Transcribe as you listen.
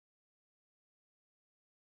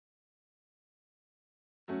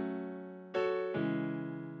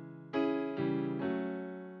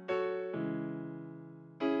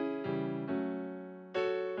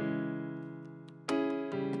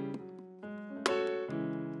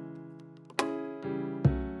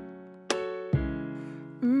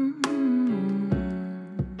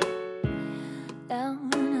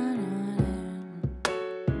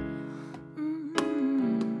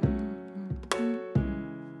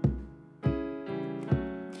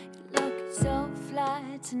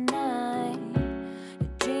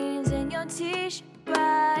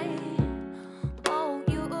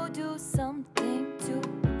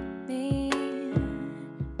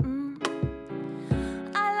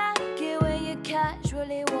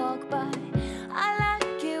casually walk by. I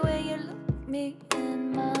like it when you look me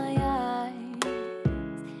in my eyes,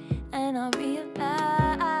 and I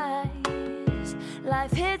realize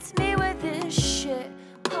life hits me with this shit.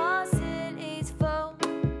 Heart is full,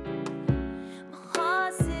 my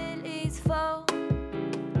heart is full,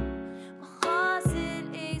 my heart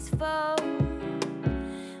is full,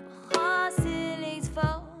 my heart is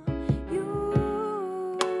full. You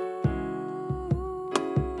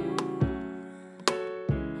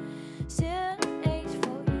still aches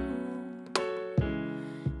for you.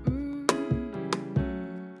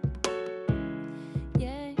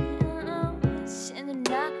 Yeah, it's in the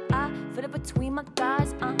night, I feel it between my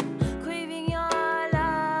thighs. I'm craving your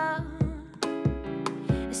love.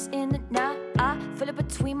 It's in the night, I feel it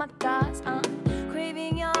between my thighs. I'm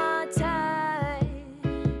craving your touch.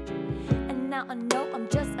 And now I know I'm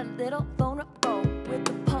just a little vulnerable, with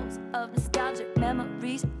the pulse of nostalgic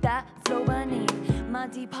memories that flow beneath my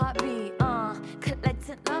deep heartbeat.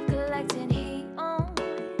 Collecting love, collecting heat.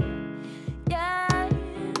 Yeah.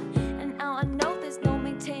 And now I know there's no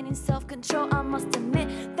maintaining self-control. I must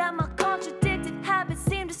admit that my contradicted habits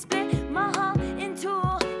seem to split my heart in two,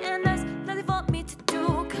 and there's nothing for me to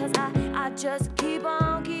do, 'cause I just keep